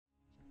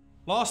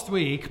Last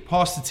week,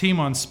 Pastor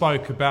Timon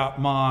spoke about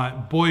my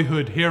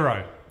boyhood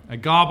hero, a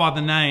guy by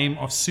the name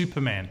of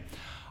Superman.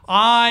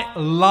 I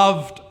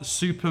loved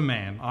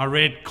Superman. I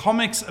read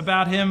comics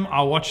about him,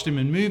 I watched him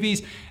in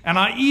movies, and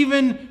I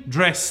even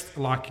dressed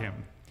like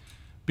him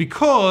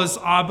because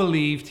I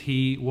believed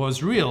he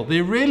was real.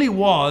 There really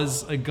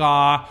was a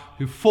guy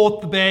who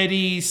fought the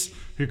baddies,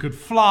 who could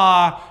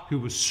fly, who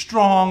was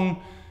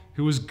strong,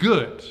 who was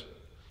good.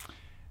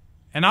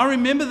 And I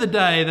remember the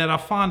day that I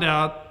found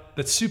out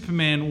that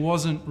Superman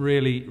wasn't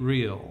really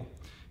real.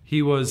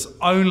 He was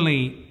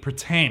only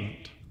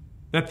pretend.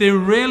 That there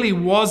really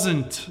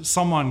wasn't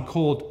someone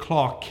called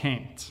Clark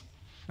Kent.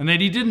 And that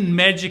he didn't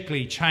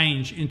magically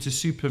change into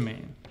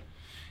Superman.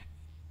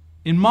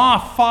 In my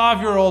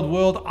 5-year-old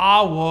world,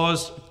 I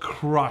was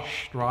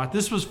crushed, right?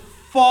 This was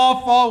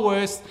far, far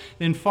worse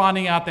than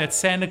finding out that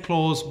Santa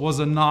Claus was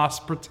a nice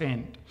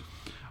pretend.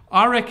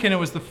 I reckon it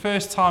was the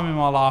first time in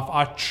my life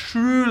I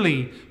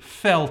truly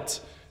felt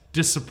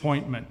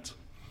disappointment.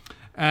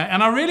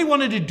 And I really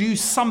wanted to do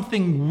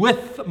something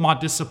with my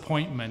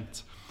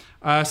disappointment.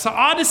 So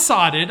I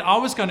decided I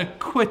was going to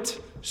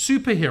quit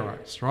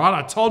superheroes, right?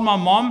 I told my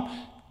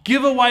mom,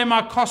 give away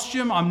my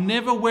costume. I'm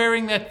never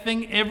wearing that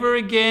thing ever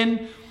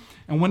again.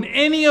 And when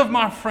any of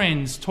my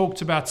friends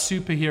talked about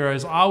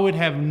superheroes, I would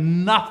have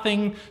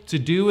nothing to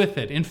do with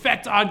it. In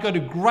fact, I'd go to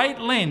great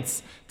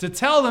lengths to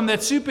tell them that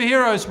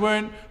superheroes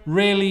weren't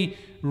really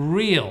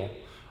real.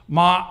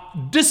 My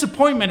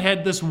disappointment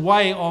had this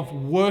way of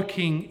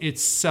working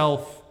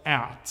itself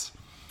out.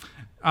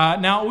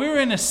 Now, we're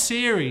in a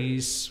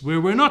series where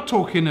we're not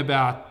talking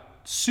about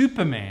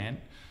Superman,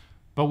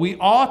 but we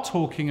are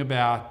talking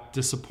about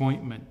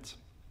disappointment.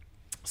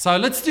 So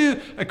let's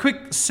do a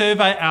quick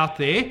survey out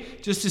there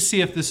just to see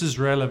if this is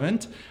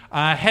relevant.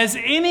 Has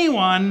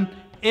anyone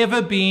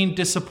ever been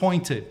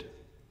disappointed?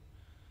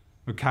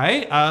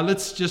 Okay,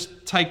 let's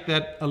just take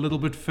that a little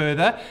bit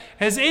further.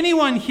 Has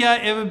anyone here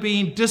ever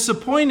been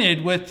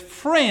disappointed with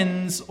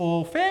friends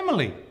or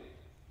family?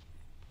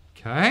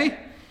 Okay.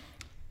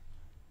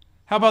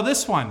 How about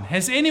this one?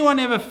 Has anyone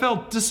ever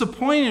felt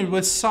disappointed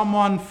with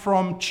someone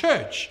from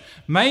church?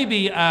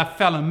 Maybe a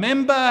fellow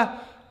member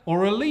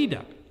or a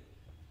leader?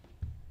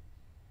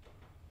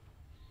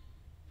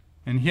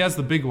 And here's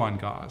the big one,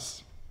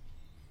 guys.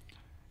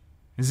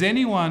 Has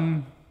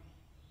anyone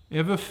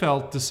ever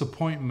felt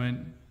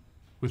disappointment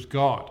with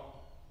God?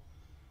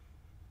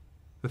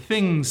 The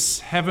things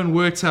haven't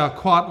worked out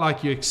quite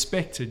like you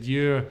expected.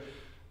 You're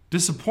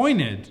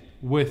disappointed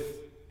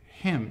with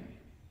Him.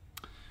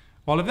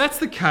 Well, if that's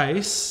the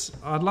case,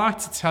 I'd like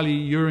to tell you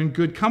you're in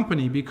good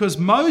company because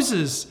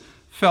Moses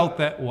felt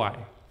that way.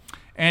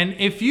 And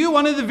if you're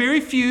one of the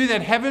very few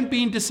that haven't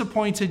been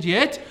disappointed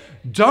yet,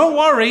 don't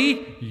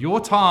worry,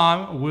 your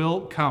time will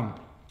come.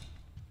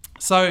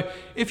 So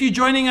if you're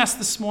joining us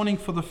this morning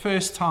for the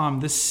first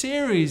time, the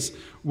series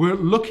we're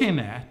looking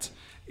at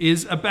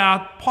is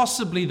about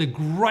possibly the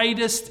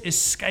greatest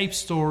escape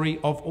story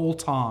of all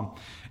time.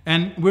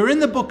 And we're in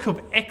the book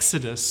of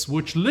Exodus,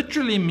 which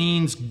literally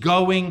means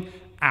going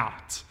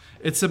out.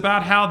 It's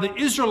about how the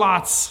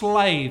Israelite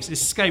slaves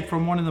escaped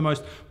from one of the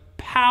most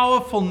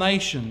powerful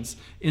nations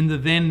in the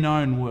then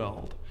known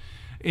world.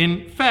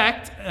 In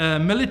fact,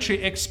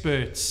 military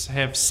experts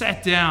have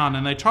sat down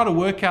and they try to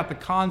work out the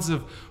kinds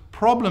of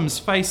problems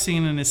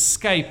facing an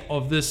escape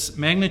of this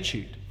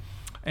magnitude.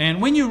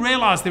 And when you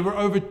realize there were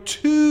over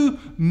 2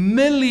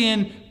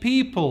 million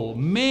people,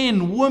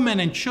 men, women,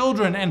 and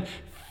children, and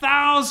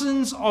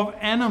thousands of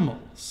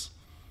animals,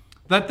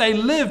 that they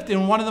lived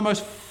in one of the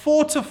most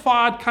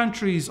fortified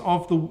countries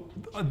of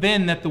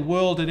that the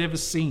world had ever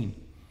seen.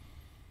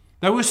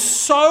 They were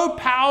so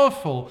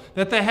powerful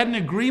that they had an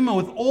agreement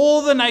with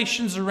all the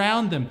nations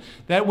around them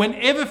that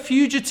whenever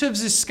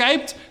fugitives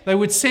escaped, they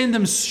would send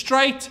them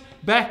straight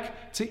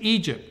back to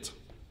Egypt.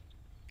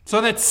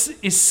 So that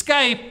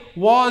escape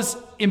was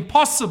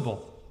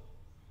impossible.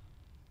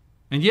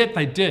 And yet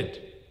they did.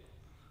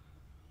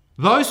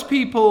 Those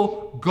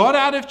people got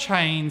out of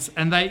chains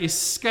and they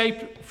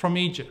escaped from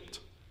Egypt.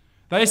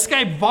 They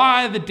escaped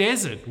via the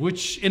desert,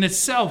 which in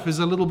itself is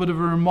a little bit of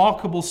a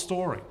remarkable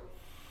story.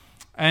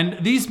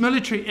 And these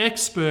military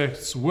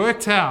experts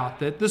worked out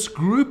that this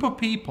group of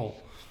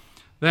people,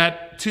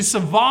 that to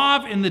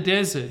survive in the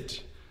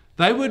desert,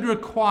 they would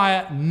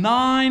require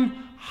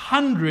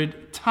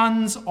 900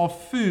 tons of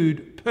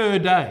food per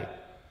day.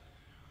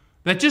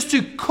 That just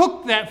to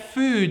cook that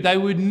food, they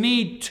would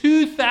need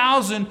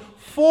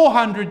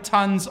 2,400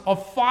 tons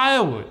of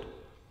firewood.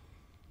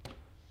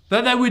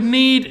 That they would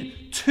need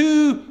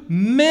 2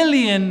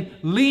 million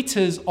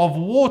liters of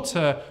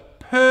water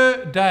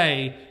per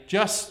day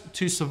just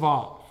to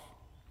survive.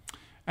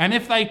 And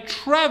if they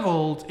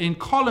traveled in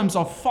columns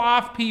of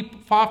 5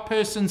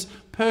 persons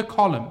per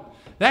column,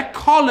 that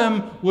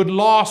column would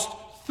last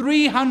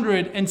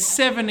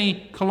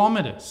 370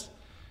 kilometers.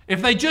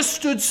 If they just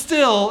stood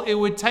still, it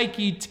would take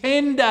you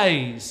 10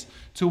 days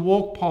to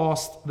walk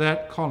past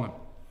that column.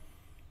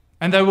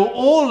 And they were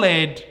all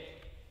led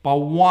by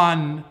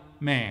one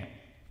man.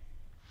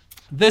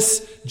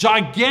 This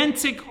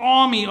gigantic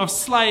army of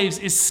slaves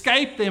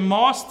escaped their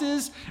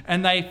masters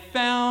and they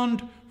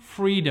found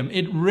freedom.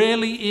 It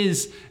really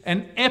is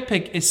an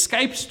epic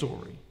escape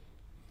story.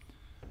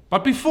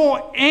 But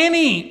before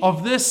any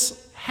of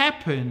this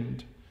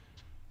happened,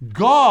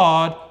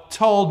 God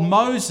told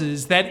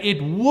Moses that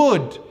it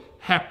would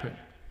happen.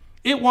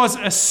 It was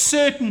a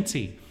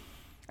certainty.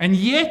 And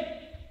yet,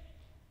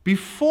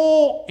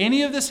 before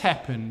any of this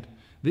happened,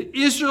 the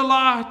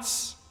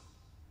Israelites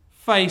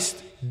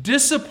faced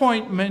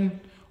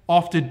disappointment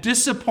after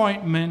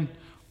disappointment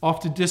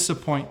after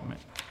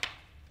disappointment.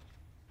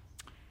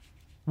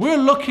 We're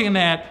looking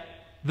at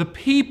the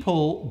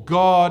people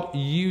God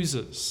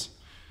uses.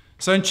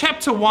 So in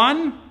chapter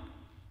 1,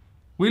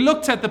 we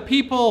looked at the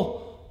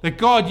people that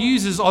God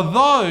uses are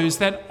those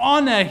that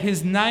honor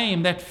his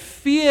name, that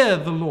fear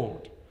the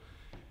Lord.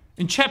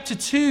 In chapter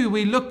 2,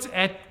 we looked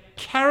at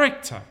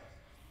character.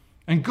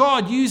 And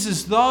God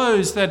uses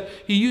those that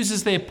he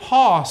uses their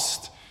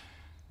past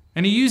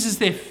and he uses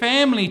their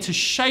family to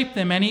shape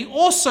them. And he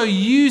also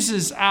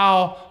uses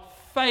our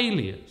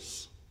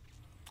failures.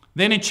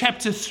 Then in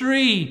chapter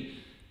 3,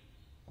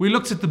 we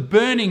looked at the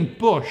burning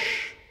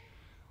bush.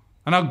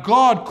 And how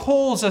God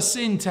calls us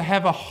in to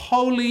have a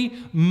holy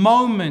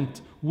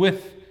moment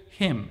with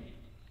him.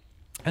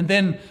 And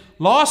then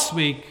last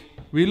week,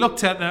 we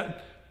looked at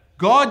that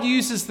God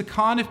uses the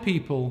kind of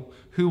people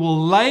who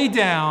will lay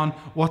down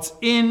what's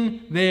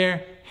in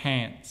their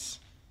hands.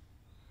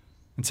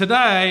 And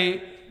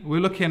today, we're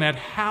looking at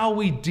how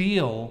we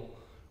deal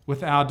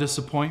with our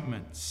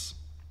disappointments.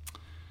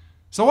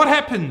 So what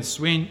happens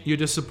when you're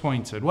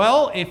disappointed?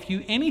 Well, if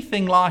you're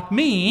anything like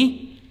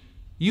me,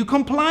 you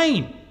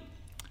complain.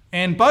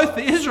 And both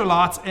the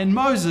Israelites and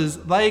Moses,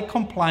 they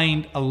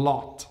complained a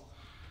lot.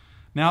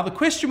 Now, the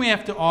question we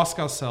have to ask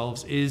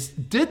ourselves is,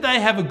 did they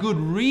have a good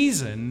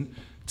reason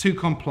to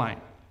complain?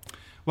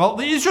 Well,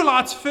 the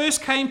Israelites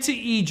first came to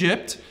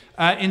Egypt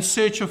in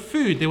search of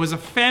food. There was a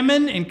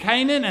famine in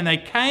Canaan and they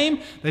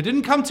came. They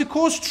didn't come to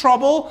cause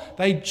trouble.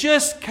 They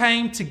just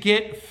came to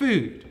get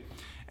food.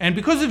 And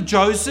because of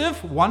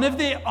Joseph, one of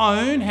their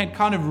own had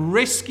kind of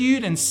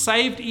rescued and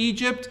saved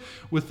Egypt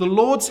with the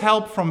Lord's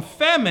help from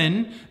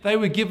famine, they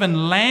were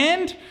given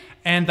land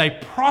and they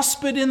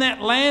prospered in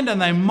that land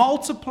and they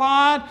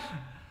multiplied.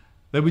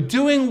 They were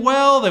doing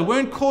well. They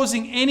weren't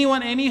causing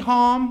anyone any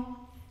harm.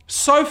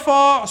 So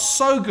far,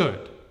 so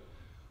good.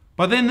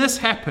 But then this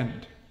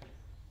happened.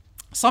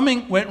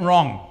 Something went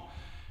wrong.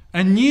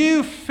 A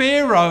new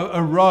Pharaoh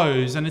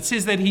arose, and it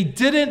says that he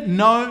didn't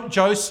know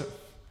Joseph.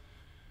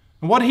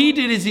 And what he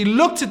did is he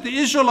looked at the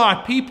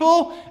Israelite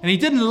people, and he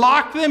didn't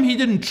like them, he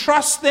didn't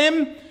trust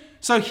them,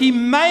 so he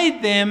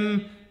made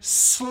them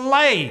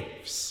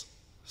slaves.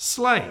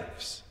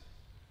 Slaves.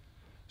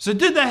 So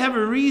did they have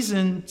a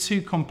reason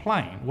to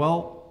complain?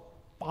 Well,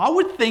 I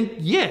would think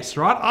yes,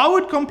 right? I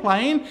would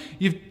complain.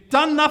 You've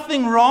done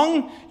nothing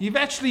wrong. You've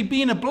actually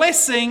been a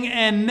blessing,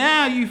 and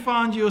now you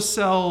find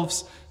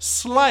yourselves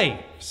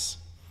slaves.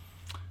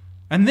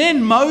 And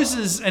then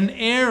Moses and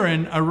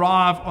Aaron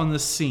arrive on the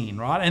scene,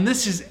 right? And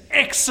this is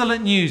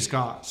excellent news,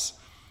 guys.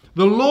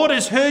 The Lord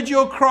has heard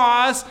your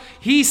cries.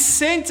 He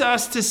sent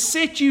us to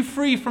set you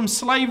free from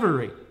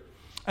slavery.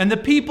 And the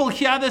people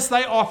hear this.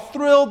 They are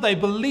thrilled. They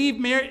believe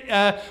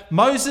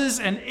Moses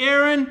and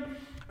Aaron.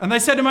 And they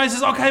say to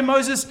Moses, okay,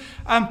 Moses,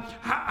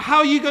 how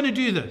are you going to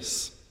do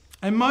this?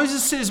 And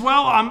Moses says,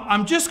 well,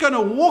 I'm just going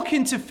to walk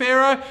into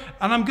Pharaoh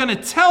and I'm going to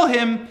tell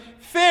him,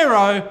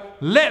 Pharaoh,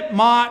 let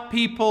my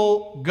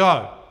people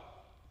go.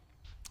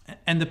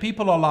 And the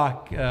people are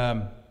like,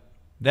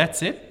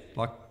 that's it?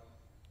 Like,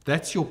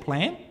 that's your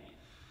plan?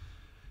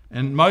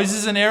 And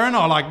Moses and Aaron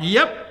are like,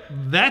 yep,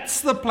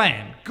 that's the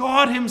plan.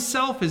 God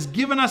himself has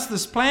given us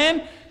this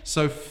plan,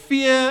 so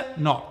fear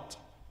not.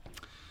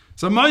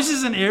 So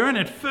Moses and Aaron,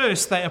 at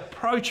first, they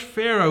approach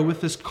Pharaoh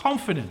with this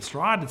confidence,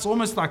 right? It's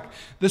almost like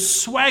this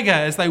swagger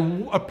as they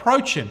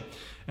approach him.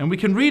 And we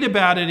can read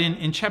about it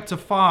in chapter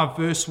 5,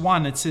 verse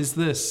 1. It says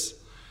this.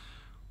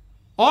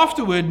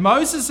 Afterward,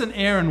 Moses and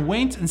Aaron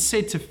went and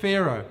said to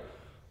Pharaoh,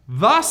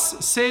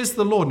 thus says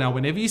the Lord. Now,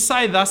 whenever you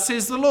say, thus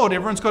says the Lord,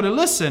 everyone's got to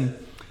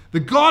listen. The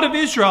God of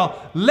Israel,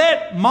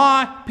 let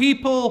my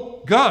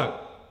people go,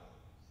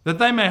 that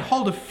they may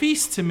hold a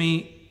feast to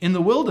me in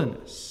the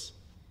wilderness.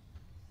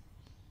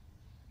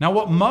 Now,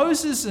 what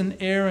Moses and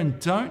Aaron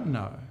don't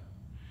know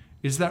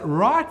is that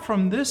right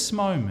from this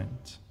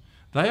moment,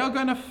 they are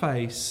going to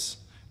face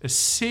a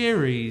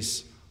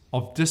series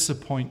of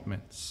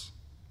disappointments.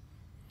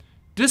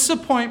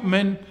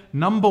 Disappointment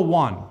number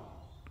one,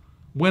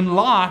 when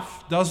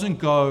life doesn't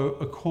go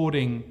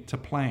according to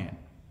plan.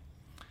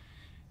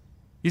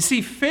 You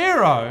see,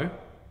 Pharaoh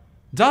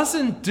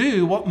doesn't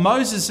do what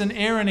Moses and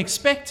Aaron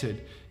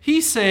expected. He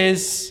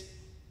says,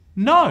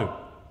 no,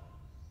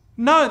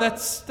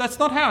 that's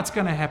not how it's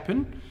going to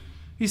happen.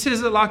 He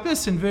says it like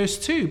this in verse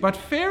 2. But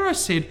Pharaoh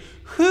said,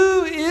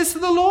 who is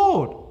the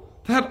Lord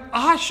that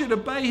I should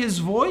obey his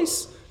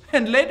voice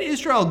and let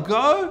Israel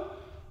go?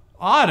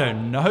 I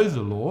don't know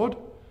the Lord.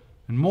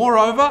 And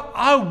moreover,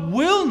 I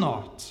will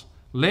not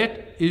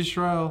let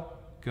Israel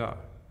go.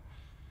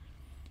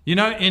 You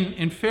know,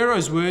 in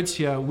Pharaoh's words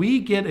here, we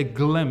get a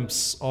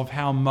glimpse of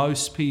how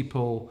most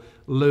people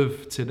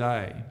live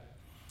today.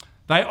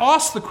 They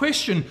ask the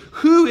question,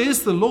 who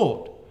is the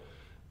Lord?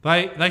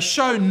 They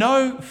show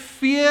no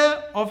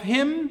fear of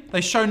him. They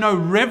show no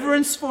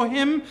reverence for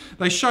him.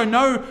 They show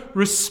no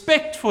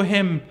respect for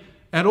him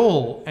at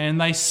all.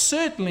 And they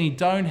certainly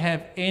don't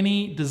have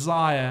any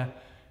desire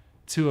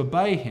to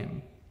obey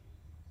him.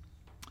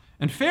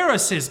 And Pharaoh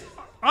says,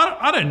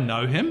 I don't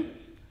know him.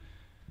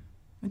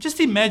 And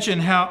just imagine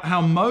how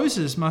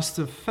Moses must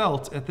have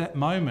felt at that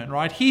moment,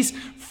 right? He's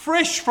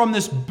fresh from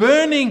this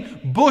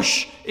burning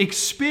bush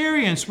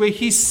experience where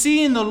he's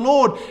seen the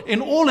Lord in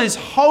all his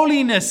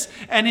holiness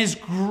and his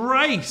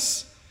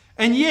grace.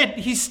 And yet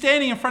he's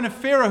standing in front of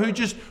Pharaoh who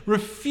just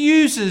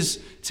refuses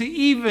to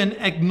even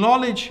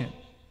acknowledge him.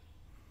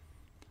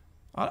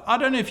 I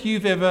don't know if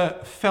you've ever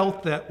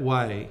felt that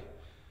way.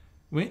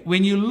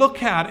 When you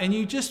look out and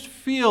you just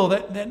feel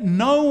that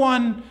no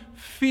one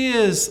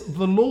fears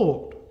the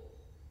Lord.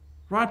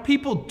 Right?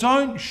 People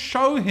don't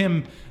show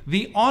him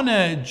the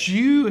honor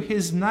due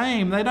his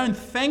name. They don't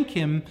thank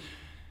him.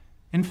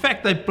 In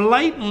fact, they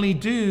blatantly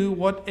do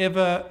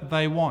whatever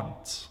they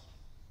want.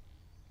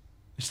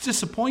 It's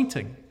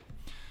disappointing.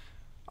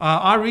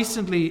 I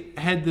recently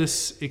had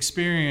this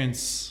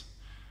experience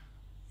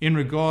in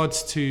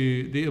regards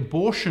to the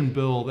abortion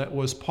bill that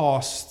was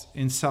passed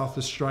in South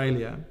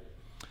Australia.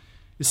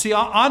 You see,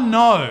 I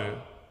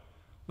know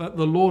that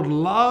the Lord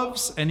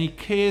loves and he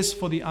cares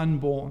for the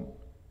unborn.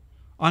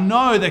 I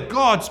know that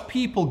God's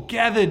people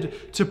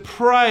gathered to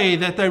pray,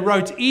 that they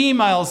wrote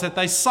emails, that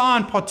they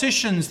signed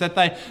petitions, that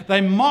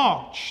they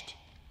marched.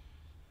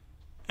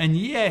 And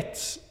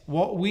yet,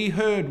 what we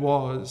heard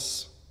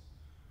was,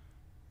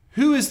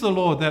 who is the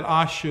Lord that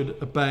I should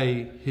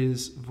obey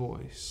his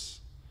voice?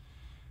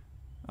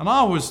 And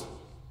I was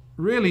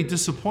really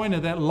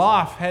disappointed that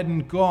life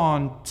hadn't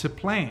gone to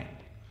plan.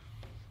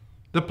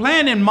 The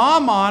plan in my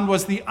mind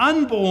was the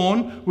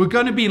unborn were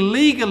going to be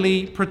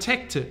legally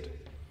protected.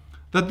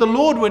 That the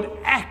Lord would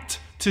act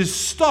to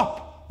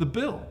stop the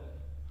bill.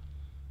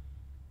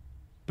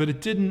 But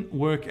it didn't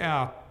work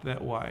out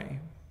that way.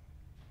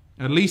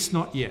 At least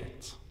not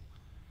yet.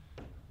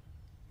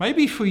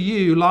 Maybe for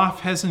you, life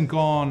hasn't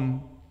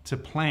gone to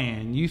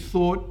plan. You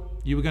thought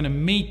you were going to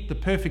meet the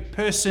perfect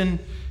person,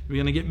 you were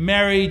going to get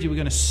married, you were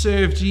going to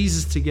serve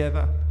Jesus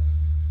together.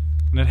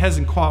 And it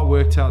hasn't quite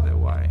worked out that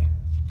way.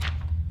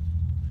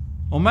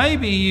 Or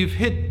maybe you've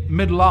hit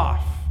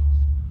midlife.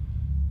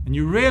 And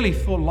you really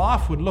thought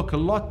life would look a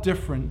lot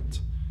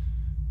different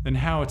than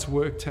how it's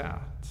worked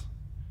out.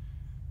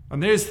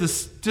 And there's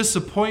this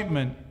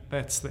disappointment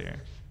that's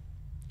there.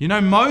 You know,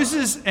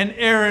 Moses and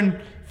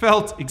Aaron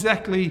felt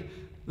exactly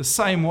the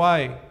same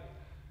way.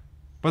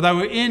 But they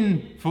were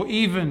in for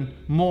even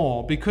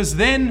more, because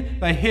then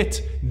they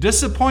hit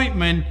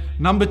disappointment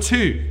number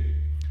 2.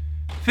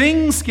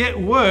 Things get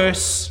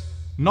worse,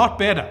 not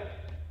better.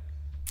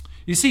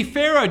 You see,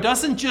 Pharaoh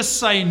doesn't just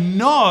say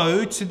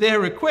no to their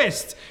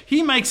requests.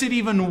 He makes it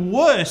even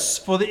worse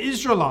for the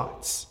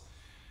Israelites.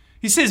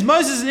 He says,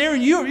 Moses and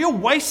Aaron, you're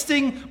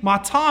wasting my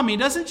time. He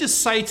doesn't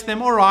just say to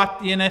them, all right,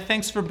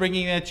 thanks for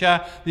bringing that.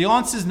 The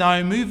answer's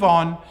no, move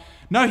on.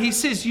 No, he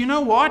says, you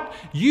know what?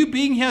 You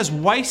being here is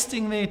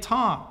wasting their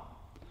time.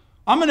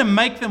 I'm going to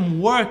make them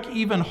work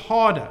even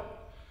harder.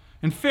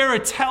 And Pharaoh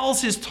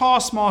tells his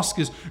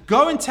taskmasters,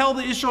 go and tell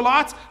the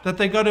Israelites that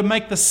they got to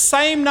make the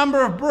same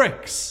number of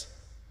bricks.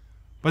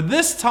 But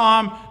this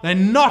time, they're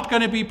not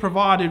going to be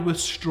provided with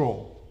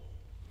straw.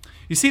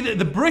 You see,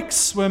 the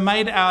bricks were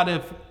made out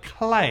of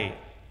clay.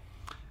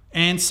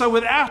 And so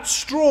without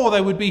straw, they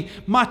would be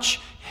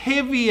much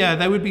heavier.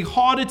 They would be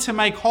harder to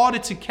make, harder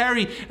to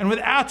carry. And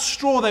without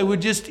straw, they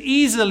would just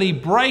easily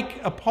break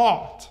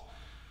apart.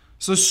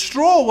 So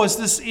straw was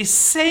this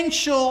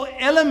essential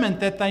element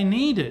that they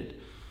needed.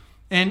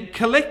 And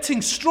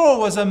collecting straw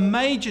was a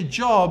major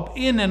job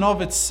in and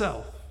of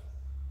itself.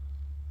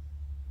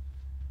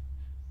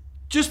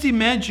 Just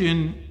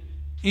imagine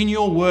in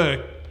your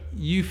work,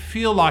 you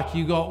feel like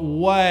you got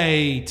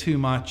way too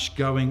much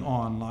going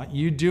on. Like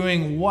you're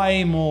doing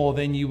way more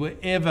than you were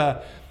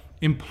ever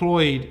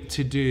employed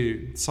to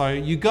do. So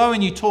you go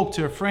and you talk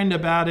to a friend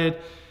about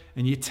it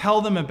and you tell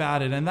them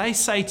about it. And they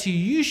say to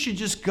you, you should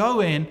just go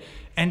in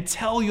and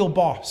tell your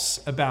boss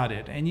about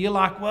it. And you're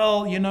like,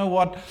 well, you know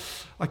what?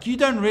 Like you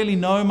don't really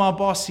know my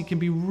boss. He can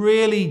be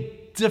really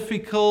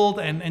difficult.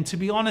 And to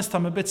be honest,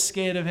 I'm a bit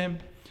scared of him.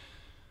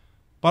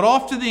 But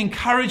after the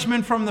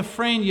encouragement from the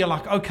friend, you're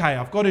like, okay,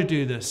 I've got to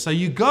do this. So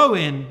you go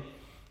in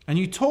and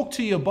you talk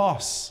to your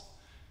boss.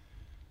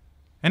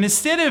 And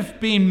instead of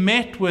being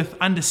met with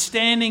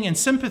understanding and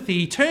sympathy,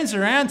 he turns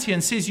around to you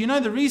and says, you know,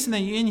 the reason that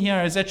you're in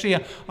here is actually,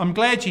 I'm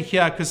glad you're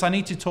here because I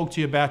need to talk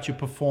to you about your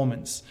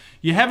performance.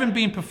 You haven't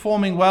been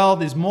performing well.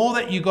 There's more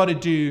that you got to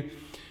do.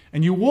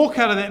 And you walk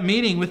out of that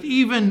meeting with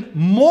even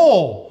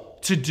more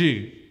to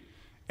do.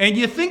 And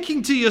you're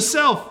thinking to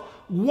yourself,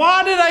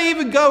 why did I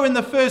even go in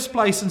the first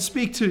place and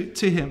speak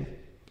to him?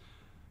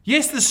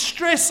 Yes, the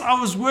stress I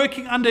was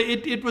working under,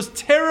 it was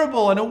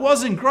terrible and it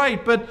wasn't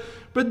great. But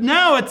But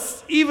now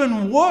it's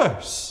even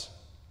worse.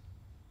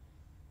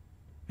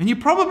 And you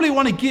probably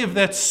want to give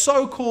that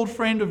so-called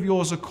friend of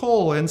yours a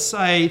call and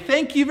say,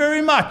 thank you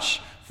very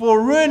much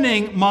for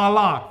ruining my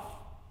life.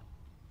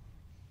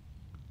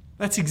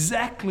 That's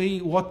exactly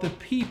what the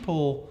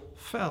people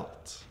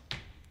felt.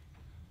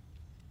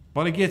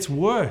 But it gets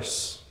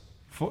worse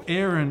for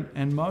Aaron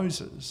and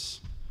Moses.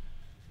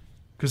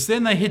 Because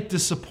then they hit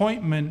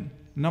disappointment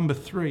number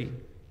 3.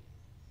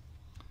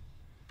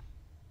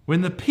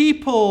 When the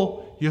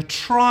people you're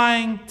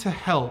trying to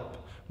help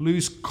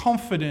lose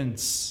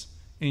confidence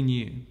in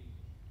you.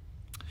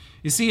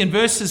 You see, in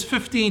verses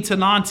 15 to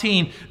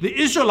 19, the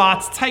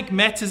Israelites take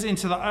matters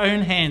into their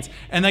own hands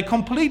and they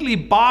completely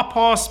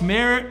bypass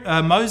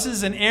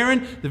Moses and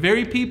Aaron, the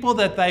very people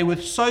that they were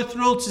so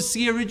thrilled to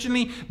see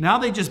originally. Now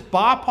they just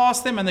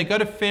bypass them and they go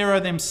to Pharaoh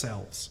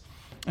themselves.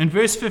 In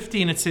verse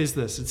 15 it says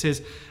this, it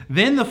says,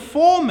 "Then the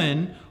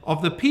foreman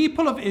of the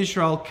people of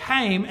Israel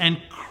came and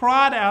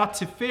cried out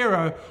to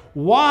Pharaoh,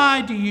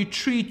 'Why do you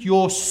treat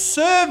your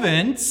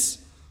servants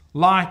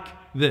like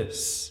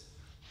this?'"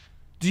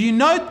 Do you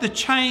note the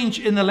change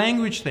in the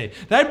language there?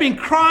 They'd been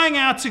crying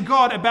out to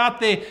God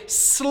about their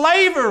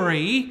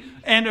slavery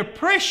and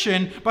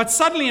oppression, but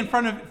suddenly in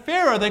front of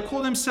Pharaoh, they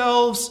call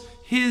themselves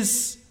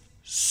his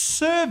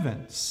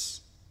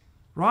servants.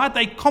 Right?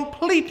 They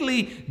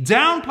completely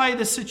downplay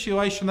the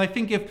situation. They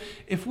think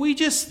if we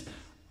just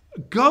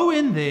go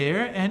in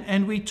there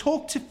and we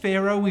talk to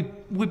Pharaoh,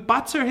 we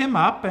butter him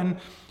up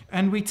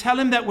and we tell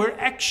him that we're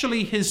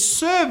actually his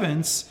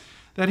servants,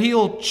 that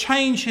he'll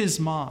change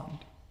his mind.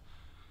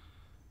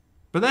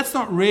 But that's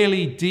not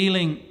really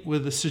dealing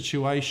with the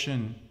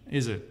situation,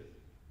 is it?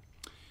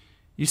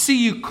 You see,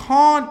 you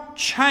can't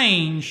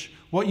change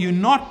what you're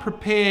not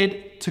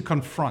prepared to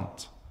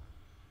confront.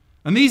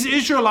 And these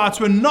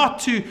Israelites were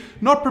not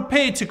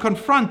prepared to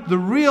confront the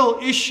real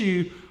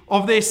issue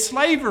of their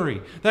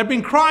slavery. They'd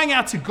been crying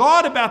out to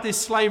God about their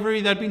slavery.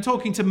 They'd been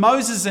talking to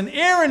Moses and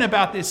Aaron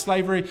about their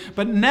slavery.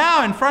 But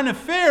now in front of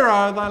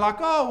Pharaoh, they're like,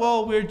 oh,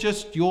 well, we're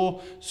just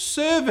your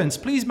servants.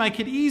 Please make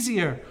it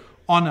easier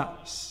on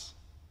us.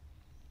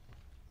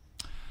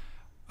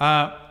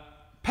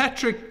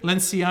 Patrick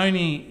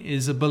Lencioni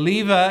is a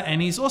believer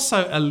and he's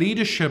also a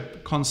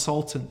leadership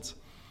consultant.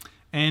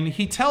 And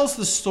he tells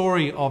the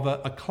story of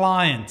a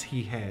client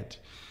he had.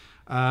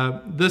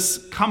 This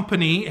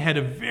company had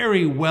a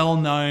very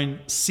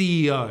well-known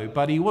CEO,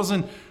 but he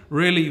wasn't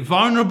really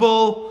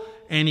vulnerable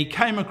and he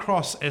came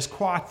across as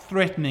quite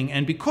threatening.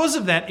 And because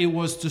of that, it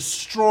was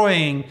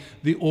destroying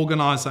the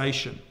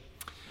organization.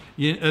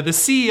 The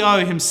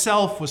CEO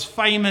himself was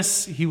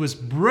famous, he was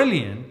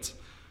brilliant,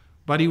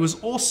 but he was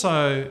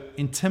also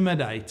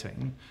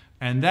intimidating,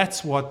 and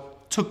that's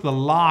what took the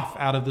life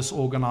out of this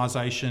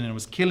organization and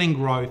was killing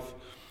growth.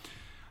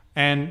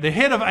 And the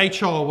head of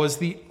HR was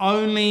the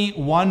only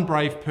one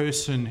brave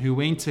person who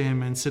went to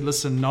him and said,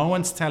 listen, no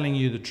one's telling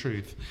you the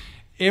truth.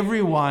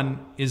 Everyone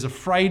is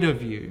afraid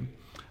of you,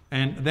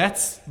 and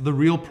that's the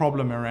real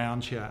problem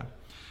around here.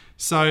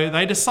 So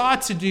they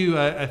decide to do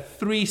a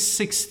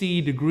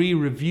 360-degree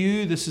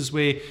review. This is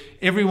where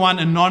everyone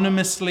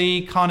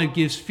anonymously kind of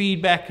gives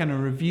feedback and a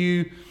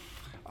review.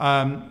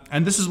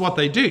 And this is what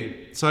they do.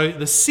 So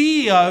the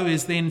CEO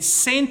is then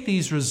sent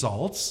these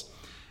results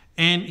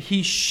and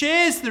he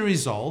shares the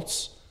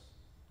results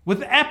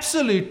with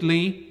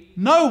absolutely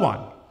no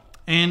one.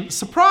 And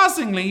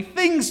surprisingly,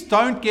 things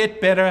don't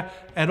get better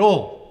at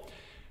all.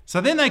 So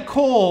then they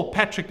call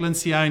Patrick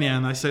Lencioni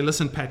and they say,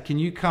 listen, Pat, can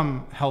you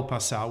come help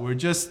us out? We're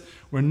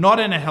not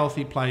in a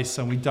healthy place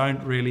and we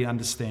don't really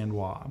understand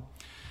why.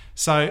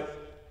 So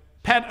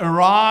Pat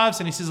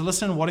arrives and he says,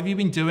 listen, what have you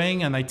been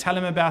doing? And they tell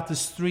him about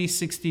this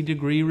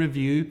 360-degree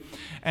review.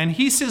 And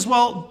he says,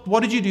 well,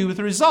 what did you do with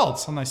the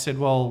results? And they said,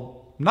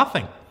 well,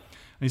 nothing.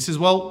 And he says,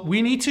 well,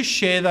 we need to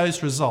share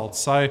those results.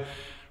 So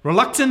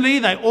reluctantly,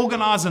 they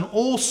organize an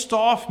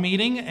all-staff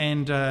meeting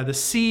and the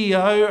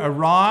CEO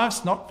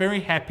arrives, not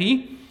very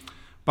happy.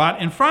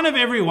 But in front of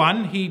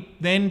everyone, he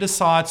then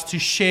decides to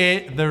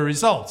share the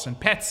results. And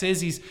Pat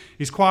says he's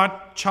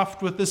quite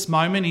chuffed with this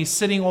moment. He's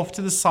sitting off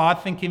to the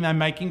side thinking they're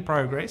making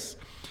progress.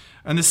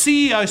 And the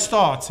CEO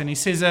starts and he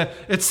says,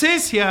 it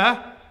says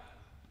here,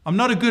 I'm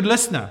not a good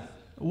listener.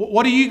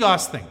 What do you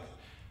guys think?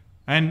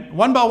 And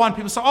one by one,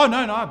 people say, oh,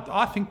 no,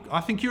 I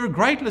think you're a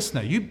great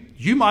listener.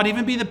 You might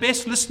even be the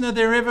best listener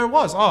there ever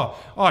was.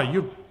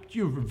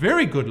 You're a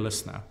very good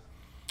listener.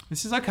 He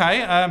says,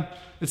 okay,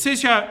 it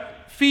says here,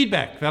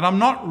 feedback, that I'm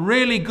not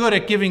really good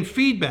at giving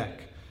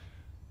feedback.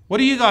 What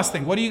do you guys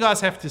think? What do you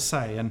guys have to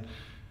say? And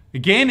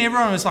again,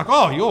 everyone was like,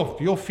 oh,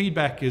 your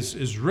feedback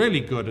is really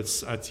good.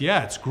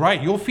 It's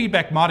great. Your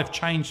feedback might have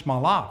changed my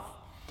life.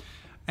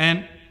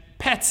 And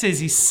Pat says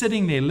he's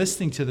sitting there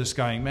listening to this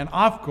going, man,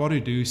 I've got to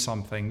do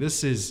something.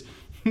 This is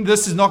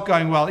not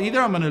going well.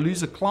 Either I'm going to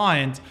lose a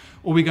client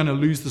or we're going to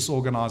lose this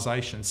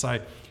organization.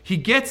 So he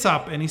gets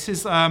up and he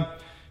says,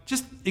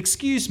 just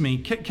excuse me,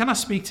 can I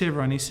speak to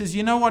everyone? He says,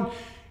 you know what?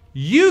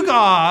 You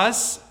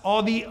guys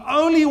are the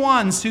only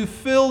ones who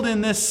filled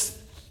in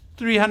this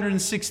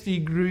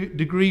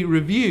 360-degree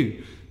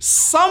review.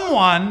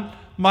 Someone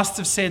must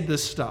have said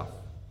this stuff.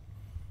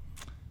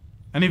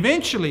 And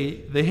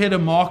eventually, the head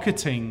of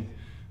marketing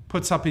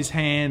puts up his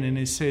hand and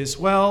he says,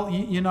 well,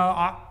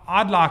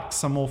 I'd like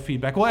some more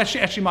feedback. Well,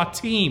 actually my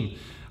team,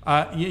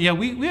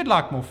 we'd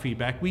like more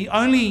feedback. We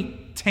only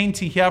tend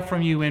to hear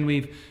from you when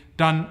we've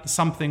done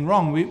something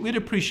wrong. We'd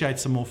appreciate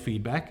some more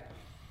feedback.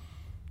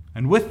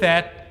 And with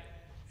that,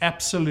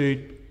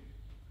 absolute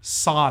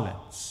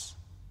silence.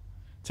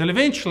 Till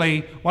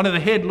eventually, one of the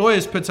head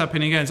lawyers puts up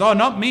and he goes, oh,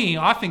 not me.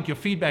 I think your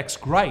feedback's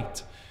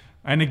great.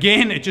 And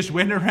again, it just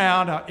went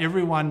around.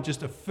 Everyone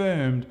just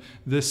affirmed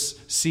this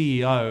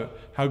CEO,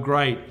 how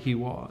great he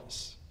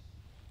was.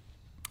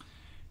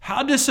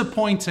 How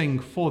disappointing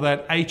for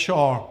that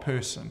HR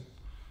person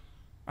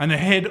and the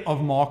head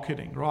of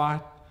marketing,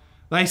 right?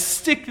 They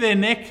stick their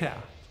neck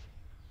out.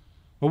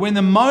 But when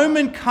the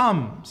moment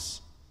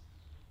comes,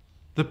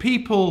 the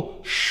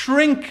people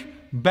shrink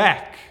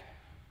back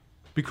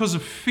because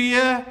of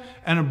fear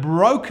and a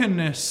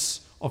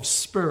brokenness of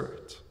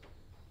spirit.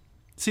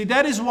 See,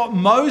 that is what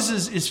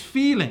Moses is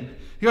feeling.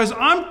 He goes,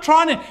 I'm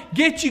trying to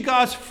get you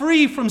guys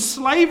free from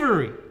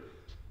slavery.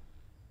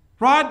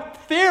 Right?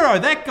 Pharaoh,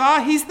 that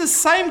guy, he's the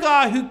same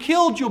guy who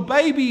killed your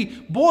baby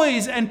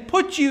boys and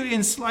put you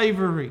in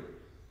slavery.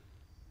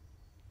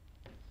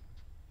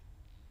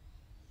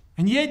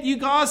 And yet you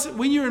guys,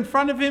 when you're in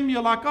front of him,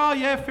 you're like, oh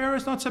yeah,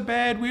 Pharaoh's not so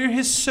bad. We're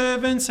his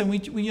servants and we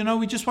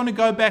just want to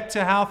go back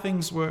to how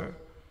things were.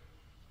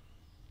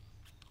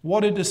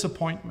 What a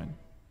disappointment.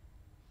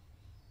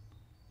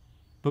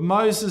 But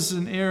Moses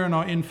and Aaron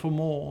are in for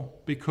more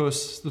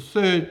because the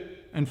third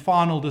and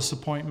final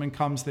disappointment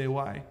comes their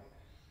way.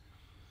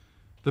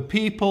 The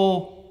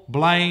people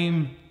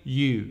blame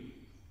you.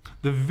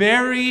 The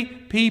very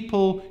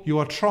people you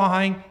are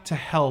trying to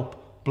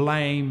help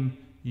blame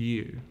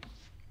you.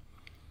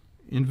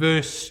 In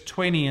verse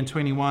 20 and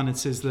 21, it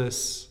says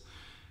this: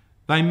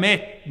 they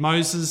met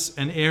Moses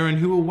and Aaron,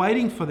 who were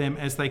waiting for them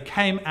as they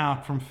came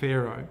out from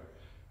Pharaoh.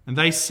 And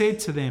they said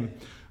to them,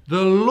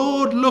 the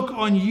Lord look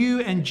on you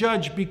and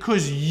judge,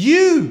 because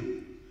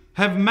you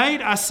have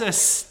made us a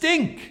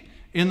stink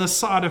in the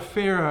sight of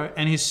Pharaoh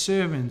and his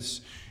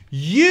servants.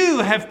 You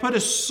have put a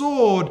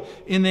sword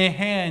in their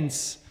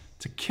hands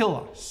to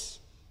kill us.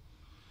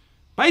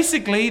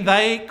 Basically,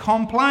 they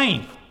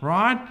complain,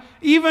 right?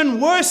 Even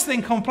worse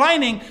than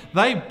complaining,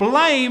 they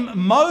blame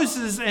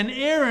Moses and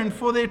Aaron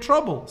for their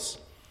troubles.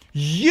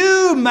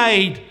 You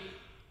made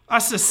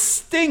us a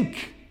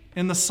stink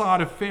in the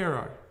sight of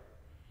Pharaoh.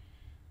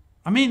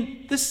 I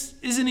mean, this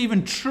isn't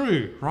even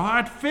true,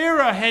 right?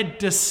 Pharaoh had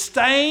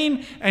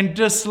disdain and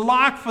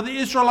dislike for the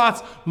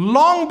Israelites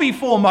long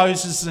before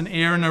Moses and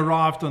Aaron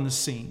arrived on the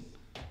scene.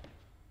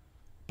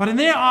 But in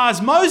their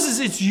eyes, Moses,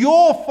 it's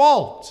your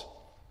fault.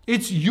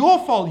 It's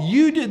your fault.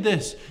 You did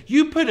this.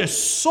 You put a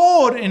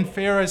sword in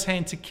Pharaoh's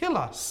hand to kill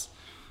us.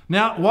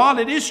 Now, while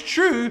it is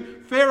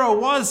true, Pharaoh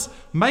was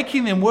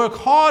making them work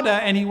harder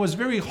and he was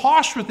very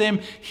harsh with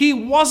them, he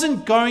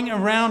wasn't going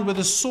around with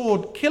a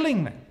sword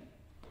killing them.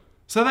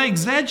 So they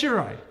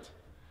exaggerate.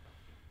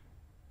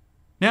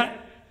 Now,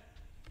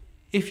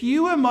 if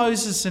you were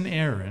Moses and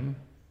Aaron,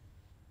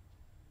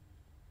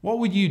 what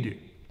would you do?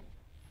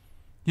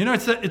 You know,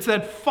 it's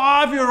that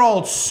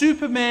 5-year-old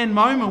Superman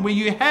moment where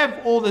you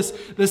have all this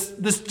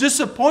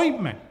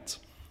disappointment.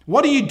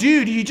 What do? Do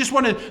you just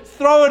want to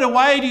throw it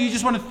away? Do you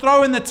just want to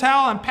throw in the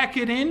towel and pack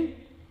it in?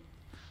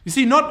 You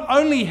see, not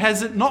only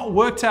has it not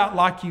worked out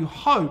like you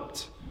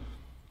hoped,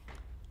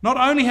 not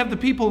only have the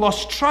people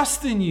lost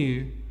trust in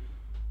you,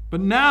 but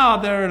now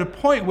they're at a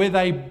point where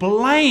they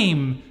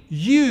blame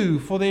you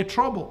for their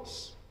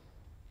troubles.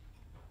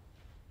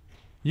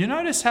 You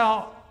notice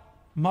how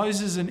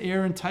Moses and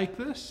Aaron take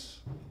this?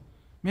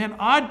 Man,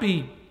 I'd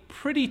be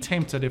pretty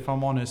tempted, if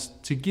I'm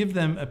honest, to give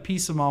them a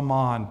piece of my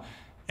mind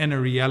and a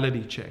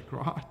reality check,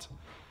 right?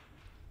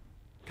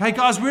 Okay,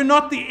 guys, we're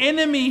not the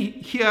enemy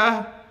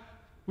here.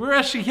 We're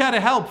actually here to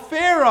help.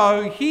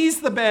 Pharaoh, he's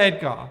the bad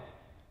guy.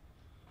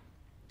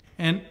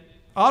 And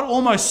I'd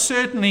almost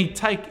certainly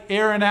take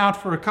Aaron out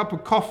for a cup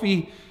of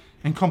coffee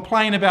and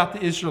complain about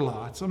the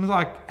Israelites. I'm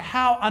like,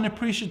 how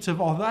unappreciative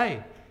are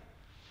they?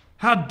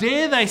 How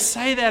dare they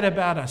say that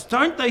about us?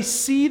 Don't they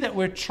see that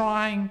we're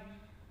trying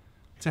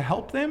to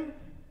help them?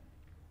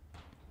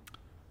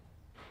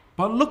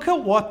 But look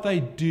at what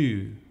they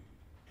do.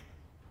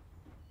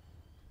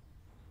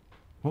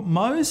 What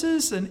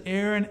Moses and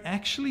Aaron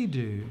actually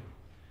do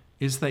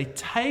is they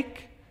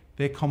take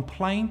their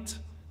complaint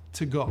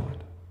to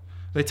God.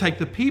 They take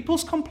the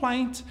people's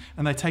complaint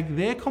and they take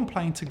their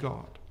complaint to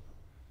God.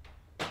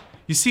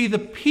 You see, the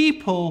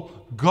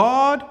people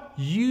God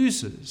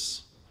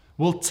uses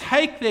will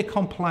take their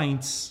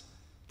complaints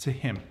to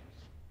him.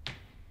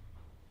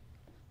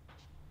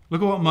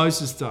 Look at what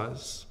Moses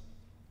does.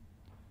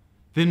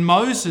 Then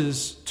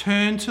Moses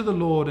turned to the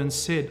Lord and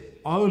said,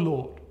 "O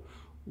Lord,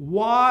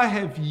 why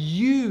have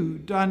you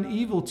done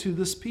evil to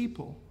this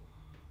people?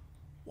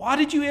 Why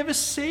did you ever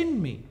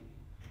send me?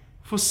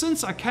 For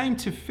since I came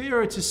to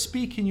Pharaoh to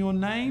speak in your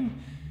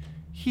name,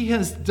 he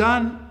has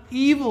done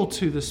evil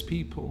to this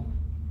people.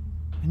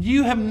 and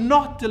you have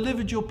not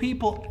delivered your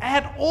people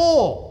at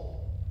all.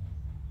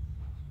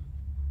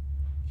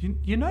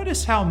 You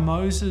notice how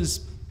Moses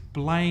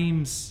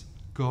blames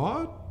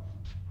God?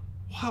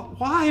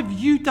 Why have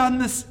you done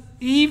this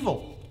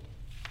evil?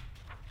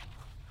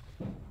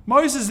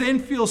 Moses then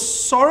feels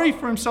sorry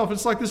for himself.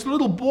 It's like this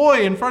little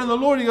boy in front of the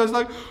Lord. He goes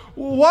like,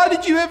 why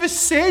did you ever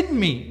send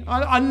me?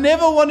 I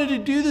never wanted to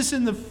do this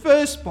in the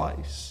first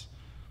place.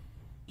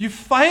 You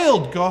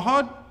failed,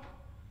 God.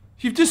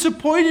 You've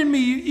disappointed me.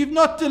 You've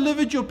not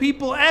delivered your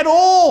people at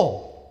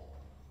all.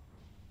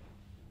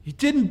 You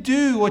didn't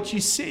do what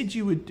you said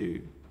you would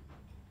do.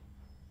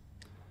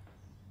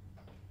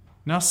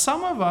 Now,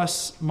 some of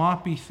us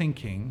might be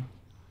thinking,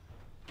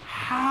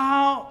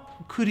 how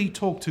could he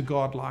talk to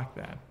God like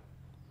that?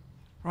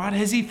 Right?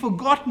 Has he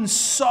forgotten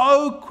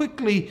so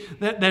quickly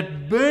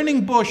that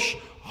burning bush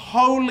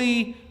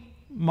holy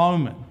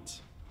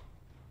moment?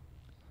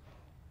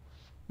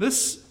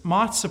 This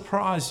might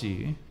surprise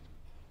you,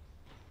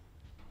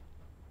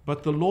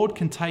 but the Lord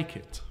can take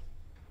it.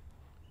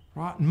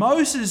 Right?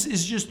 Moses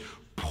is just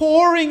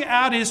pouring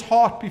out his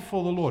heart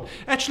before the Lord.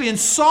 Actually, in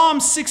Psalm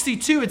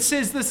 62, it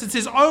says this. It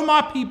says, "O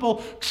my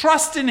people,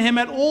 trust in him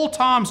at all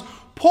times.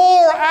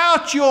 Pour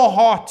out your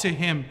heart to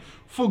him,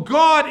 for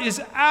God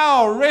is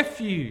our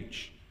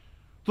refuge."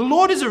 The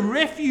Lord is a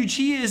refuge.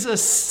 He is a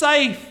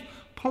safe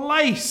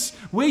place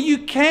where you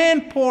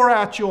can pour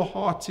out your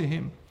heart to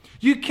him.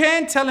 You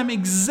can tell him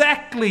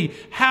exactly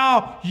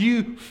how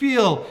you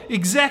feel,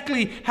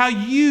 exactly how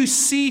you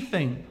see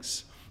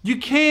things. You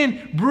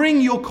can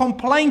bring your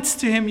complaints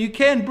to him. You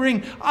can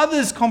bring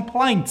others'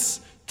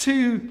 complaints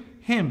to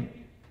him.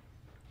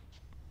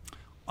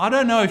 I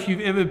don't know if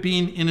you've ever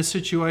been in a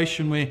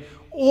situation where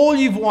all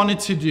you've wanted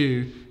to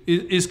do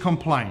is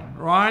complain,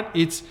 right?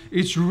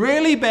 It's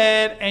really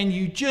bad and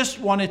you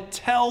just want to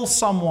tell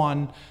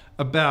someone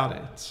about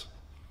it.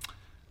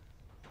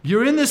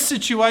 You're in this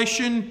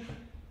situation.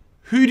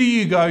 Who do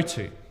you go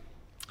to?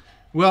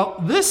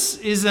 Well, this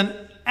is an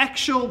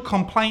actual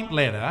complaint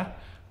letter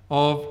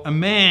of a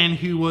man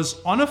who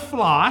was on a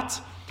flight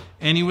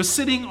and he was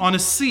sitting on a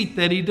seat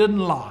that he didn't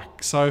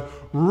like. So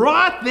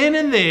right then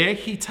and there,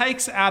 he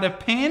takes out a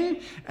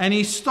pen and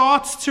he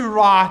starts to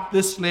write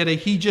this letter.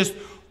 He just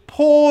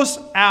pours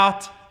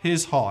out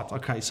his heart.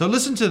 Okay, so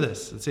listen to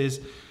this. It says,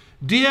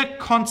 "Dear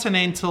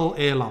Continental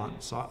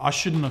Airlines." I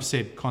shouldn't have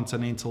said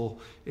Continental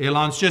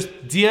Airlines,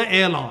 just "Dear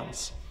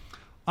Airlines.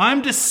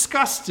 I'm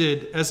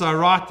disgusted as I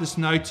write this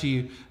note to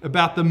you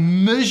about the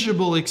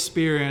miserable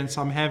experience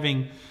I'm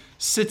having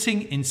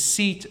sitting in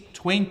seat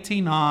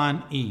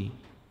 29E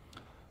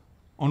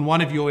on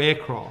one of your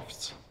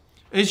aircrafts.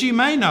 As you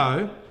may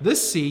know,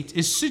 this seat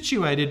is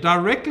situated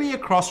directly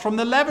across from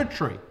the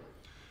lavatory,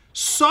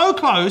 so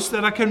close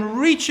that I can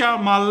reach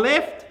out my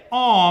left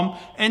arm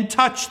and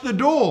touch the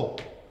door.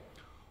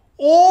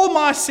 All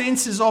my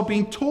senses are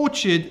being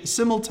tortured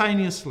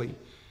simultaneously.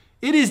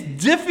 It is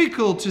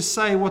difficult to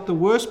say what the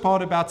worst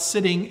part about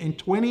sitting in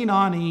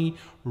 29E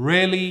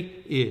really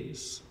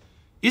is.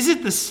 Is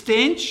it the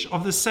stench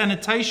of the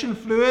sanitation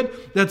fluid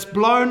that's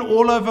blown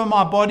all over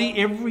my body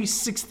every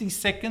 60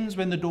 seconds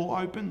when the door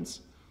opens?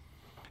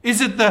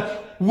 Is it the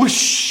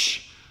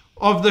whoosh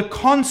of the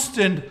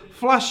constant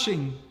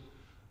flushing?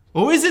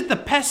 Or is it the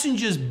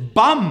passengers'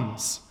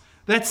 bums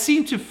that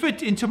seem to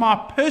fit into my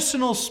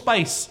personal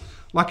space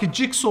like a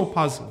jigsaw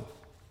puzzle?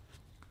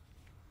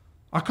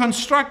 I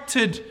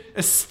constructed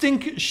a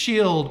stink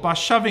shield by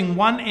shoving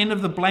one end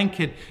of the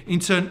blanket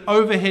into an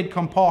overhead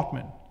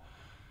compartment.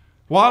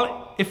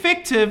 While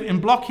effective in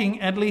blocking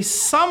at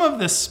least some of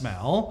the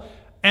smell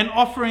and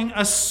offering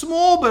a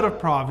small bit of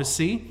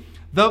privacy,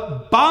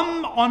 the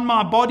bum on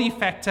my body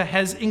factor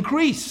has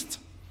increased,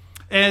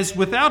 as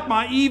without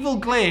my evil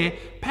glare,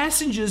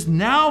 passengers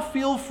now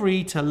feel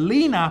free to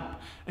lean up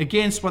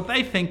against what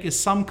they think is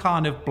some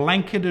kind of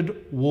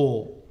blanketed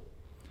wall.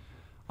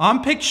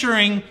 I'm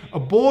picturing a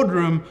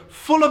boardroom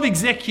full of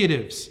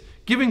executives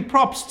giving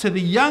props to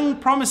the young,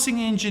 promising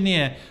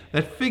engineer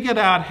that figured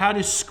out how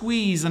to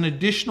squeeze an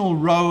additional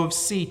row of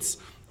seats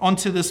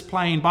onto this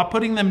plane by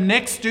putting them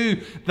next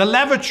to the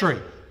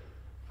lavatory.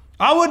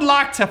 I would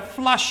like to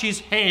flush his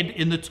head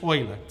in the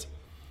toilet,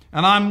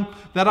 and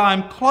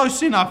I'm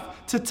close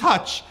enough to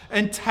touch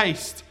and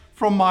taste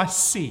from my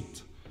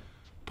seat.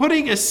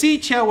 Putting a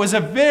seat here was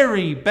a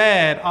very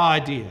bad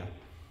idea.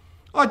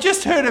 I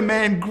just heard a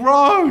man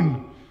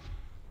groan.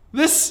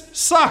 This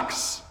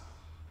sucks.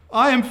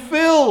 I am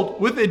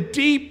filled with a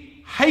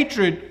deep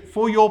hatred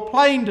for your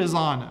plane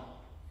designer.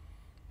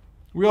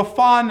 We are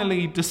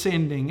finally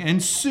descending,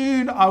 and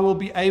soon I will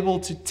be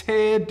able to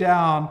tear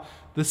down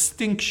the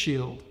stink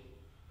shield.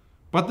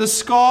 But the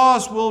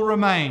scars will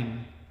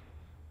remain.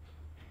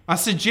 I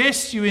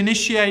suggest you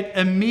initiate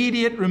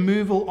immediate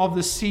removal of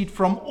the seat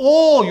from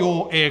all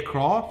your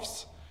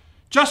aircrafts.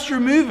 Just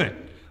remove it.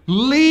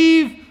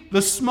 Leave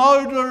the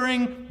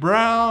smoldering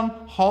brown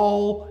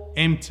hole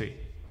empty.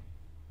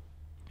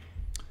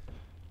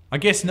 I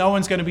guess no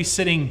one's going to be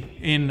sitting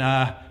in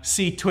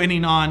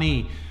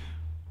C29E.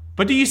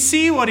 But do you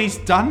see what he's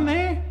done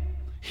there?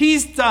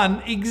 He's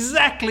done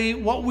exactly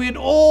what we'd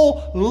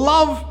all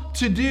love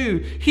to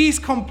do. He's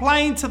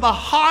complained to the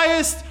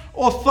highest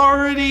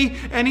authority,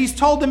 and he's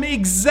told them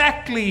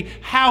exactly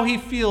how he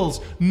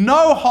feels.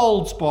 No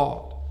holds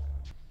barred.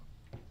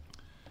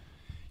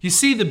 You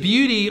see, the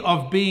beauty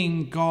of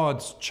being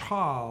God's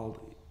child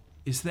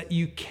is that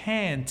you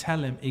can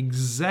tell him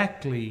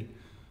exactly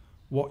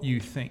what you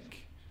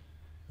think.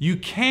 You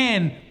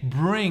can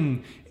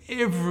bring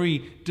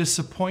every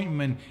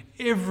disappointment,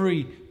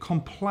 every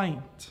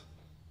complaint.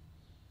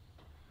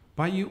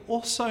 But you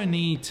also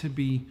need to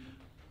be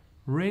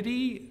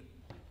ready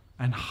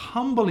and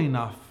humble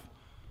enough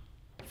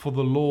for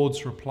the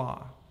Lord's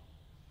reply.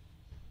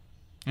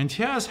 And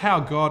here's how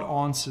God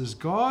answers.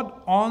 God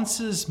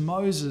answers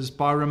Moses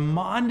by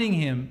reminding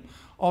him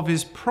of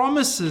his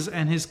promises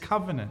and his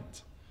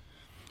covenant.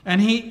 And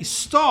he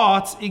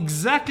starts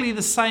exactly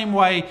the same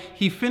way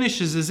he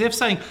finishes, as if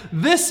saying,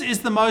 this is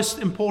the most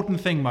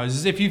important thing,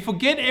 Moses. If you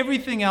forget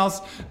everything else,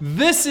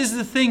 this is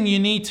the thing you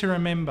need to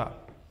remember.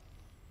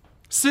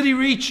 City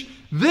Reach,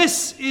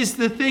 this is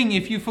the thing.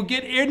 If you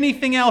forget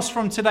anything else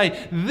from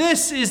today,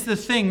 this is the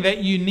thing that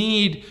you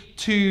need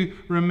to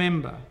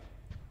remember.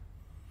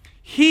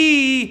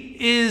 He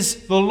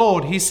is the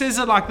Lord. He says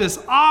it like this: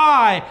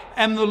 I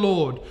am the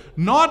Lord.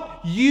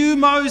 Not you,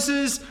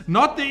 Moses,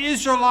 not the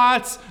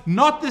Israelites,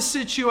 not the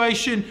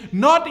situation,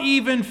 not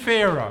even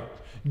Pharaoh.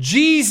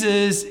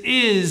 Jesus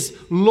is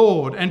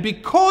Lord. And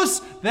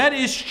because that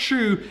is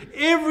true,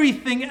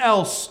 everything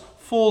else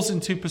falls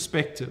into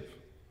perspective.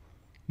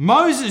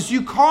 Moses,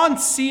 you can't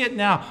see it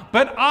now,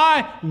 but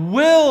I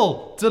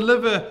will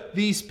deliver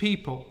these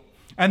people.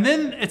 And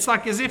then it's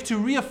like as if to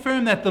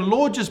reaffirm that, the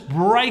Lord just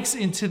breaks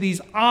into these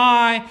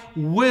I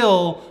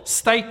will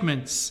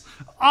statements.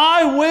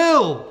 I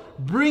will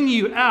bring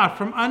you out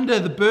from under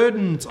the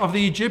burdens of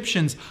the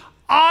Egyptians.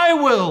 I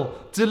will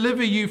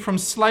deliver you from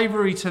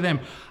slavery to them.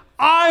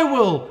 I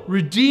will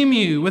redeem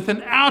you with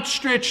an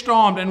outstretched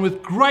arm and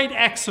with great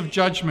acts of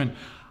judgment.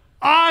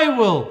 I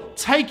will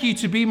take you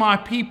to be my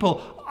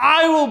people.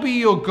 I will be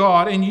your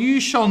God, and you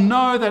shall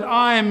know that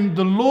I am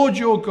the Lord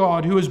your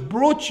God, who has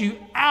brought you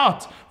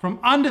out from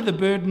under the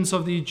burdens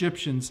of the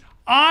Egyptians.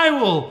 I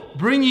will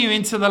bring you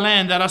into the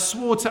land that I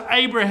swore to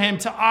Abraham,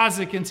 to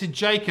Isaac, and to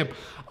Jacob.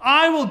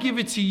 I will give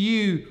it to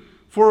you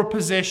for a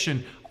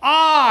possession.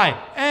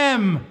 I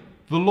am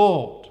the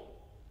Lord.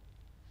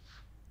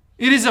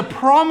 It is a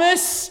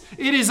promise.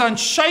 It is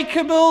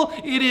unshakable.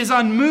 It is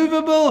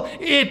unmovable.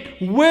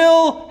 It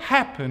will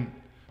happen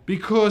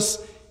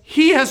because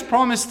He has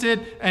promised it,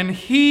 and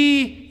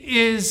He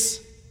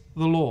is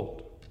the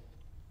Lord.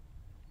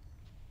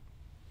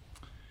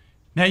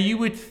 Now you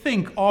would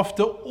think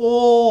after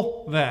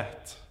all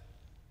that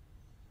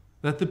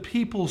the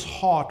people's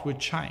heart would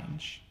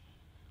change.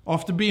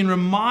 After being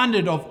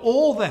reminded of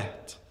all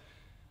that,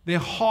 their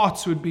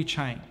hearts would be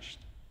changed.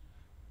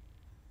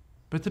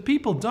 But the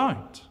people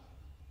don't.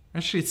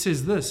 Actually, it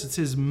says this. It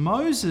says,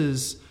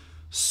 Moses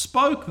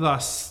spoke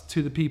thus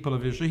to the people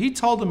of Israel. He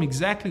told them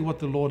exactly what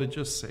the Lord had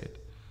just said.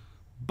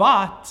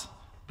 But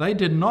they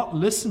did not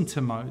listen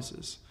to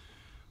Moses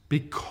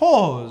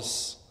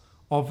because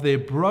of their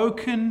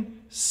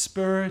broken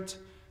spirit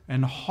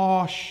and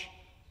harsh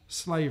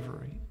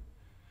slavery.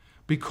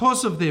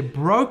 Because of their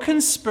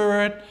broken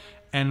spirit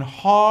and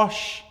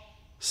harsh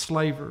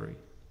slavery.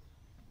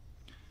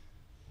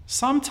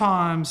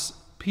 Sometimes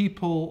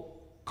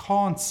people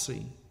can't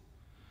see.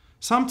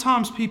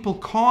 Sometimes people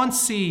can't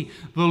see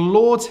the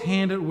Lord's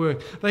hand at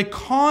work. They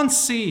can't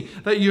see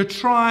that you're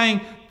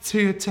trying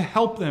to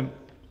help them.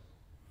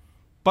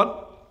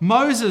 But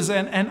Moses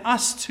and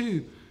us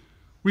too,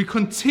 we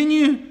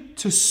continue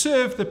to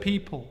serve the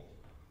people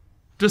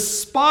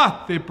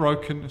despite their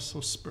brokenness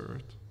of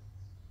spirit.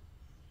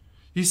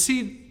 You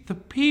see, the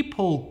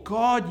people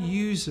God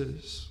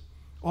uses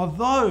are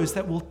those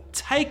that will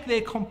take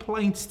their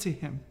complaints to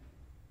Him.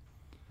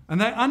 And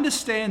they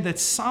understand that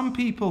some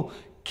people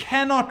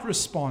cannot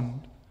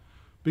respond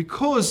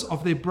because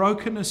of their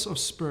brokenness of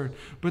spirit,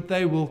 but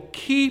they will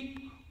keep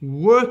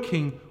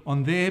working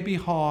on their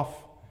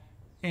behalf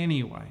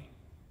anyway.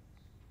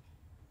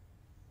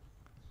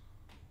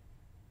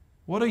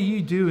 What are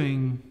you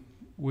doing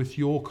with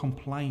your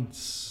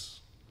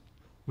complaints,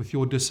 with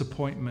your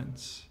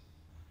disappointments?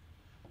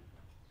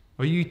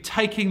 Are you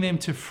taking them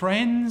to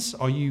friends?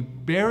 Are you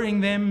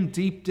burying them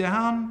deep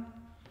down?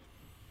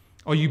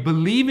 Are you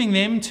believing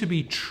them to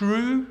be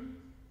true?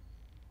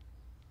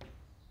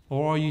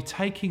 Or are you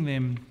taking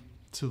them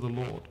to the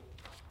Lord?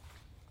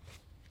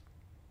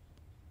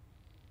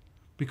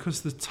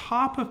 Because the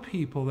type of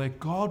people that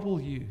God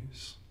will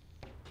use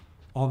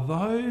are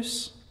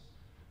those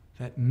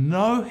that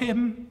know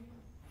Him,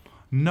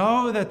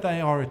 know that they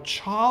are a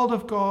child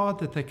of God,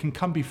 that they can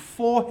come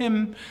before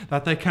Him,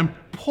 that they can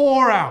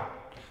pour out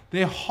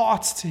their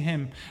hearts to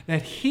Him,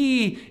 that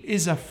He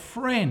is a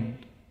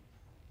friend.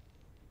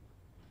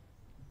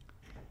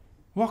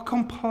 What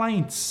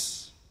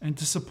complaints and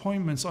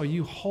disappointments are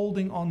you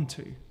holding on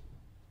to?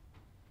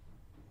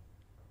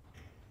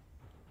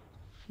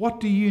 What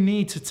do you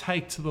need to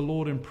take to the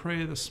Lord in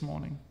prayer this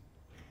morning?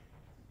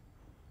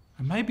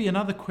 And maybe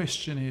another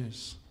question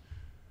is,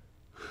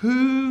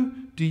 who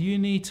do you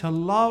need to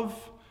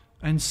love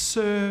and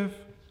serve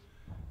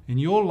in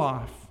your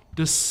life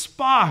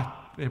despite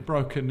their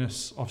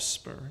brokenness of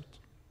spirit?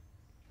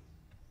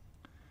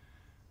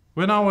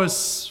 When I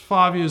was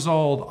 5 years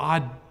old,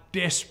 I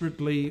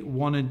desperately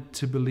wanted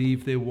to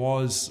believe there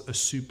was a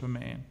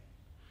Superman.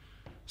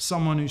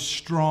 Someone who's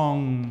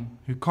strong,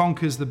 who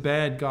conquers the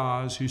bad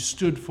guys, who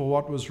stood for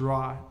what was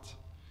right.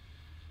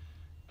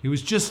 He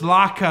was just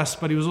like us,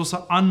 but he was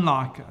also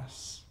unlike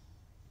us.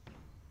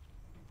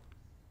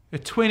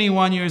 At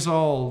 21 years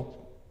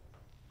old,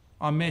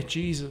 I met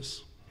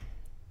Jesus.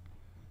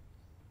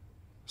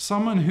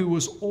 Someone who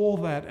was all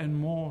that and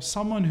more.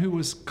 Someone who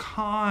was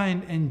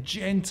kind and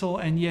gentle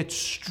and yet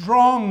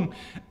strong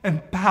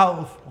and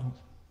powerful.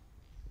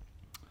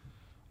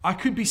 I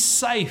could be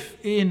safe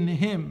in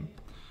him.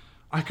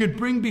 I could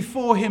bring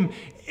before him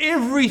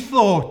every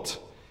thought,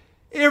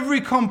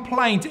 every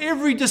complaint,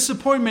 every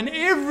disappointment,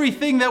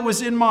 everything that was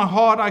in my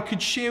heart I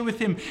could share with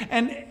him.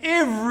 And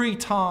every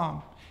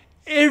time,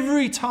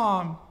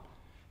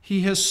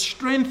 he has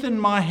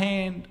strengthened my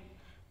hand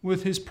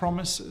with his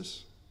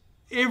promises.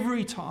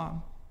 Every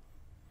time.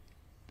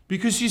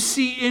 Because you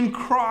see, in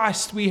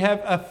Christ we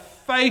have a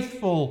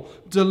faithful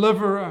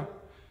deliverer.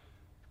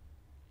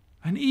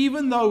 And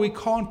even though we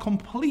can't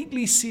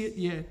completely see it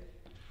yet,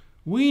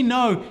 we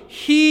know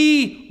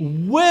he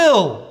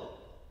will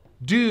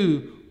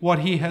do what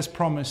he has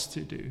promised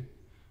to do.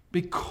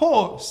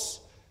 Because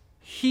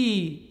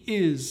he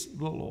is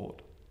the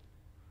Lord.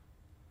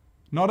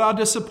 Not our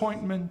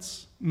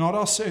disappointments, not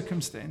our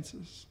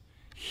circumstances.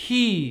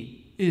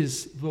 He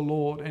is the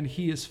Lord and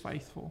he is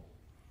faithful.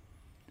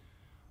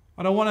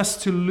 I don't want us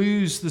to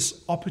lose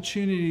this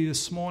opportunity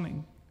this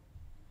morning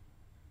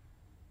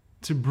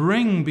to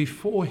bring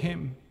before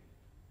him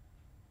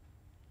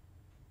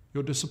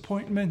your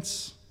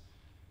disappointments,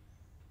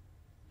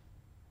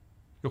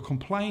 your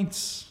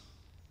complaints.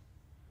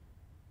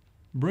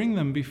 Bring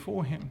them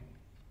before him.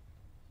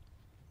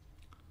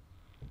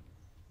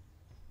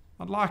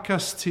 I'd like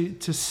us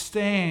to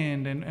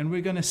stand and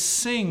we're going to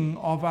sing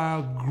of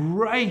our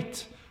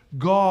great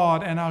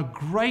God and our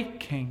great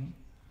King.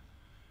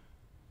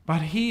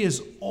 But he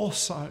is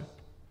also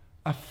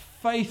a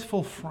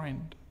faithful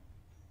friend.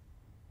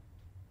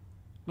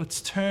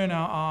 Let's turn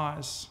our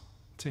eyes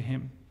to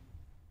him.